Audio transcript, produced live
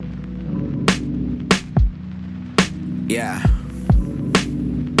Yeah.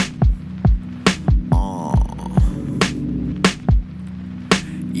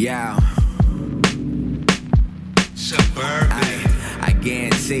 Yeah. I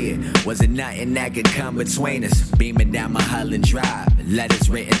guarantee it wasn't nothing that could come between us. Beaming down my Mulholland Drive, letters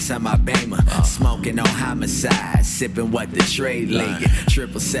written to my Beamer. Smoking on homicide, sipping what the trade league.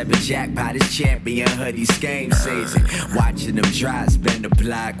 777 jackpot is champion hoodie game season. Watching them try spin the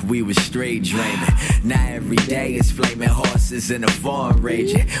block, we was straight dreaming. Now every day is flaming horses in a foreign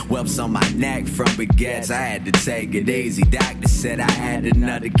region. Whelps on my neck from baguettes, I had to take it easy. Doctor said I had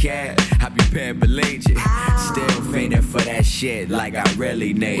another cat, I be paraplegic. Still fiending for that shit like I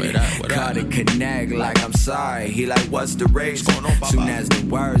really need it. Caught it connect like I'm sorry. He like, what's the reason? Soon as the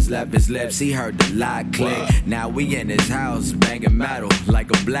words left his lips, he heard the lock click. Now we in his house banging metal like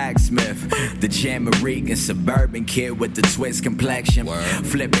a blacksmith. The Jamaican suburban kid with the twist complexion.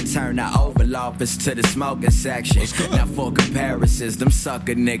 Flipping turn the Oval Office to the smoking section. Now for comparisons, them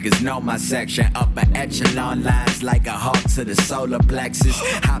sucker niggas know my section. Upper echelon lines like a hawk to the solar plexus.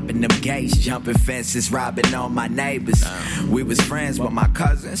 Hopping them gates, jumping fences, robbing on my neighbors. We was friends with my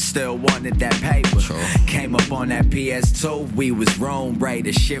cousins, still wanted that paper. Came up on that PS2, we was room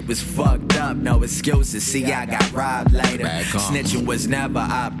raiders. Shit was fucked up, no excuses. See, I got robbed later. Snitching was never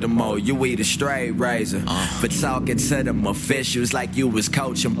optimal, you eat a straight razor. For talking to them officials like you was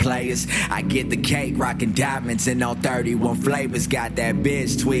coaching players. I get the cake, rocking diamonds and all 31 flavors. Got that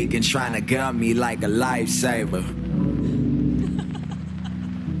bitch tweaking, trying to gun me like a lifesaver.